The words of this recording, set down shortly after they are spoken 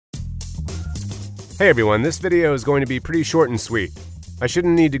Hey everyone, this video is going to be pretty short and sweet. I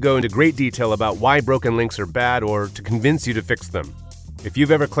shouldn't need to go into great detail about why broken links are bad or to convince you to fix them. If you've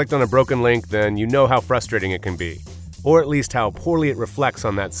ever clicked on a broken link, then you know how frustrating it can be, or at least how poorly it reflects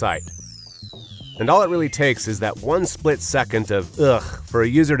on that site. And all it really takes is that one split second of ugh for a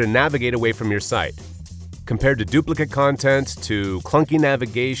user to navigate away from your site. Compared to duplicate content, to clunky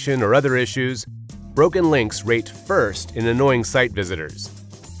navigation or other issues, broken links rate first in annoying site visitors.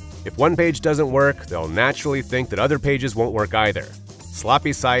 If one page doesn't work, they'll naturally think that other pages won't work either.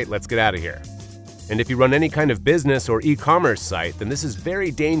 Sloppy site, let's get out of here. And if you run any kind of business or e-commerce site, then this is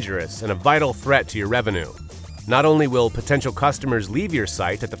very dangerous and a vital threat to your revenue. Not only will potential customers leave your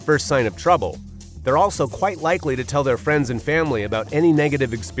site at the first sign of trouble, they're also quite likely to tell their friends and family about any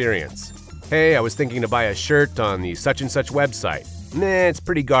negative experience. Hey, I was thinking to buy a shirt on the such and such website. Nah, it's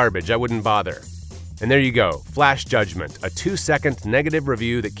pretty garbage, I wouldn't bother. And there you go, flash judgment, a 2-second negative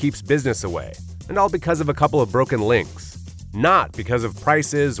review that keeps business away, and all because of a couple of broken links. Not because of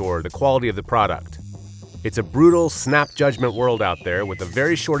prices or the quality of the product. It's a brutal, snap judgment world out there with a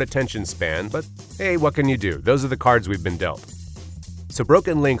very short attention span, but hey, what can you do? Those are the cards we've been dealt. So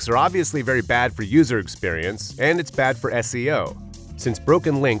broken links are obviously very bad for user experience, and it's bad for SEO, since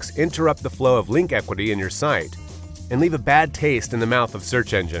broken links interrupt the flow of link equity in your site and leave a bad taste in the mouth of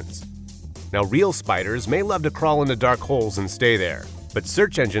search engines. Now, real spiders may love to crawl into dark holes and stay there, but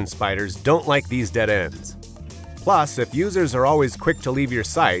search engine spiders don't like these dead ends. Plus, if users are always quick to leave your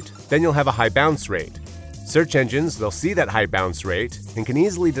site, then you'll have a high bounce rate. Search engines, they'll see that high bounce rate and can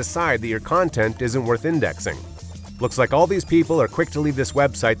easily decide that your content isn't worth indexing. Looks like all these people are quick to leave this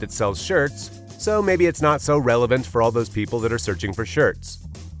website that sells shirts, so maybe it's not so relevant for all those people that are searching for shirts.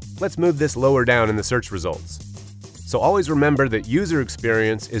 Let's move this lower down in the search results. So always remember that user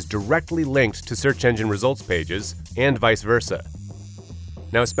experience is directly linked to search engine results pages and vice versa.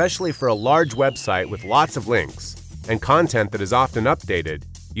 Now, especially for a large website with lots of links and content that is often updated,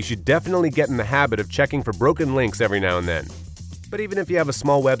 you should definitely get in the habit of checking for broken links every now and then. But even if you have a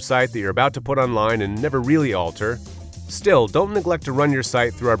small website that you're about to put online and never really alter, still don't neglect to run your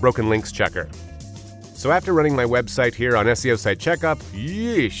site through our broken links checker. So after running my website here on SEO Site Checkup,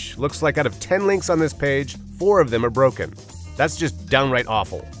 yeesh, looks like out of 10 links on this page, 4 of them are broken. That's just downright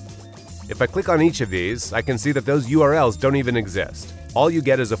awful. If I click on each of these, I can see that those URLs don't even exist. All you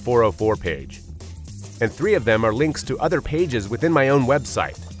get is a 404 page. And 3 of them are links to other pages within my own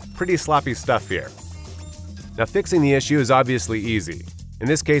website. Pretty sloppy stuff here. Now, fixing the issue is obviously easy. In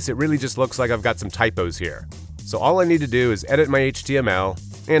this case, it really just looks like I've got some typos here. So all I need to do is edit my HTML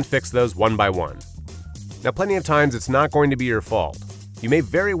and fix those one by one. Now, plenty of times it's not going to be your fault. You may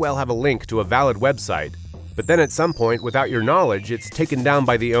very well have a link to a valid website, but then at some point, without your knowledge, it's taken down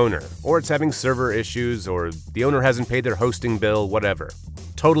by the owner, or it's having server issues, or the owner hasn't paid their hosting bill, whatever.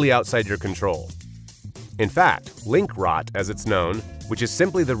 Totally outside your control. In fact, link rot, as it's known, which is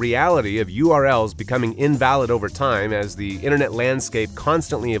simply the reality of URLs becoming invalid over time as the internet landscape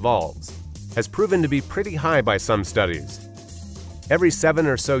constantly evolves, has proven to be pretty high by some studies. Every 7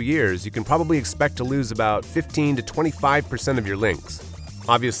 or so years, you can probably expect to lose about 15 to 25% of your links.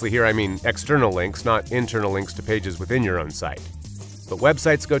 Obviously here I mean external links, not internal links to pages within your own site. But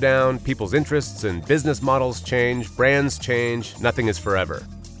websites go down, people's interests and business models change, brands change, nothing is forever.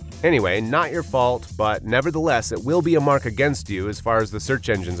 Anyway, not your fault, but nevertheless it will be a mark against you as far as the search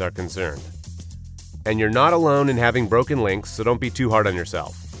engines are concerned. And you're not alone in having broken links, so don't be too hard on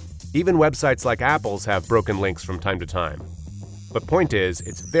yourself. Even websites like Apple's have broken links from time to time. But point is,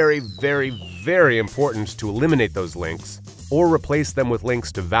 it's very, very, very important to eliminate those links or replace them with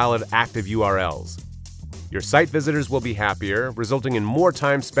links to valid active URLs. Your site visitors will be happier, resulting in more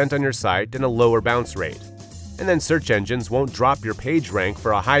time spent on your site and a lower bounce rate. And then search engines won't drop your page rank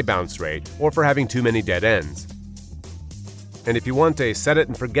for a high bounce rate or for having too many dead ends. And if you want a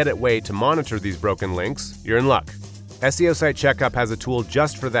set-it-and-forget-it way to monitor these broken links, you're in luck. SEO Site Checkup has a tool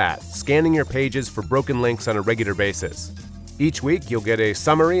just for that, scanning your pages for broken links on a regular basis. Each week, you'll get a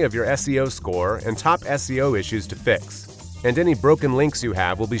summary of your SEO score and top SEO issues to fix. And any broken links you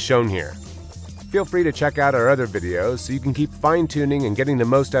have will be shown here. Feel free to check out our other videos so you can keep fine-tuning and getting the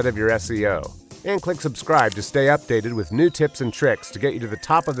most out of your SEO. And click subscribe to stay updated with new tips and tricks to get you to the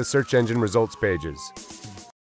top of the search engine results pages.